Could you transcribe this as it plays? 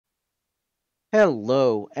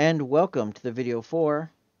Hello and welcome to the video for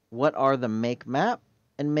what are the make map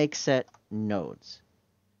and make set nodes.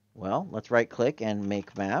 Well, let's right click and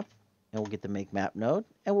make map and we'll get the make map node,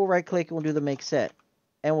 and we'll right click and we'll do the make set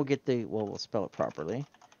and we'll get the, we'll spell it properly, and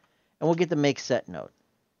we'll get the make set node.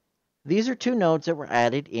 These are two nodes that were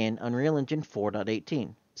added in Unreal Engine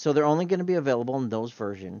 4.18, so they're only going to be available in those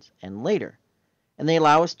versions and later. And they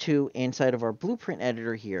allow us to, inside of our blueprint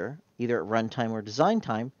editor here, either at runtime or design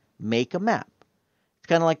time, make a map. It's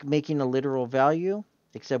kind of like making a literal value,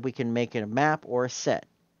 except we can make it a map or a set.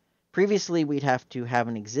 Previously, we'd have to have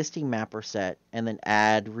an existing map or set and then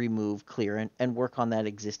add, remove, clear, and work on that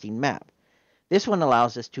existing map. This one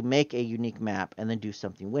allows us to make a unique map and then do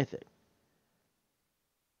something with it.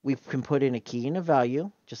 We can put in a key and a value,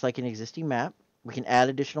 just like an existing map. We can add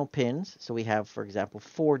additional pins. So we have, for example,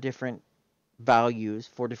 4 different values,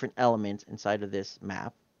 4 different elements inside of this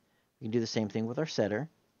map. We can do the same thing with our setter.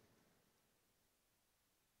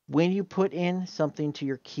 When you put in something to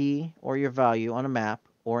your key or your value on a map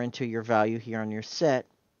or into your value here on your set,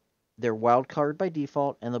 they're wildcard by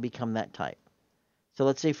default and they'll become that type. So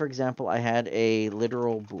let's say, for example, I had a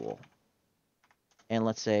literal bool. And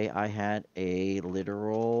let's say I had a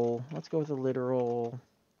literal, let's go with a literal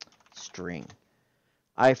string.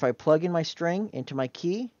 If I plug in my string into my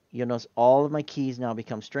key, you'll notice all of my keys now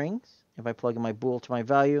become strings. If I plug in my bool to my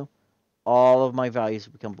value, all of my values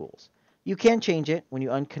become bools. You can change it. When you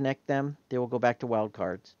unconnect them, they will go back to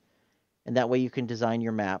wildcards. And that way you can design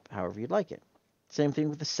your map however you'd like it. Same thing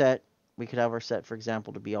with the set. We could have our set, for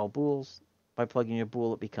example, to be all bools. By plugging in a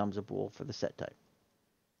bool, it becomes a bool for the set type.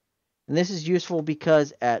 And this is useful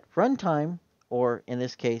because at runtime, or in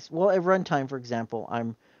this case, well, at runtime, for example,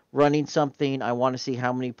 I'm running something. I want to see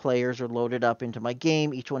how many players are loaded up into my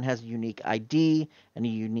game. Each one has a unique ID and a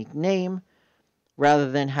unique name.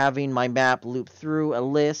 Rather than having my map loop through a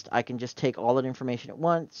list, I can just take all that information at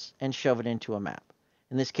once and shove it into a map.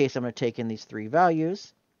 In this case, I'm going to take in these 3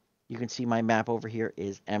 values. You can see my map over here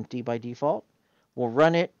is empty by default. We'll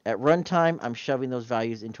run it. At runtime, I'm shoving those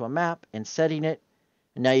values into a map and setting it.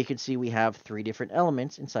 And now you can see we have 3 different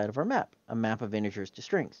elements inside of our map, a map of integers to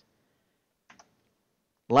strings.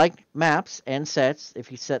 Like maps and sets,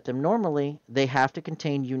 if you set them normally, they have to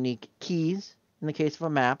contain unique keys in the case of a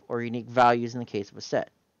map or unique values in the case of a set.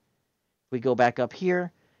 If we go back up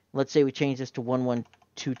here, let's say we change this to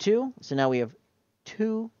 1122. So now we have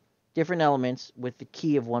 2 different elements with the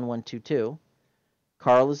key of 1122.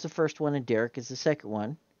 Carl is the first one and Derek is the second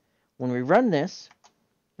one. When we run this,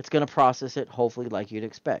 it's going to process it hopefully like you'd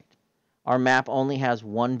expect. Our map only has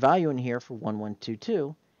 1 value in here for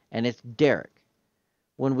 1122, and it's Derek.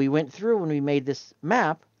 When we went through, when we made this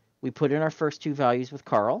map, we put in our first 2 values with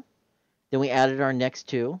Carl. Then we added our next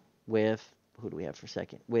 2 with, who do we have for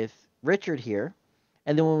second? With Richard here.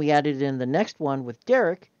 And then when we added in the next one with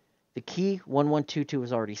Derek, the key 1122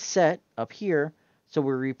 was already set up here, so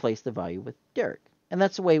we replaced the value with Derek. And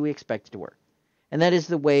that's the way we expect it to work. And that is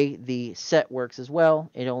the way the set works as well.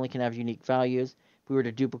 It only can have unique values. If we were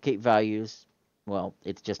to duplicate values, well,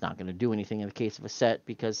 it's just not going to do anything in the case of a set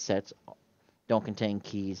because sets don't contain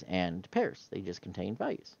keys and pairs. They just contain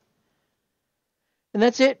values. And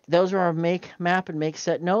that's it. Those are our make map and make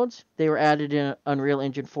set nodes. They were added in Unreal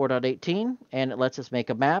Engine 4.18, and it lets us make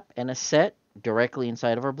a map and a set directly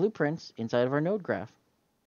inside of our blueprints, inside of our node graph.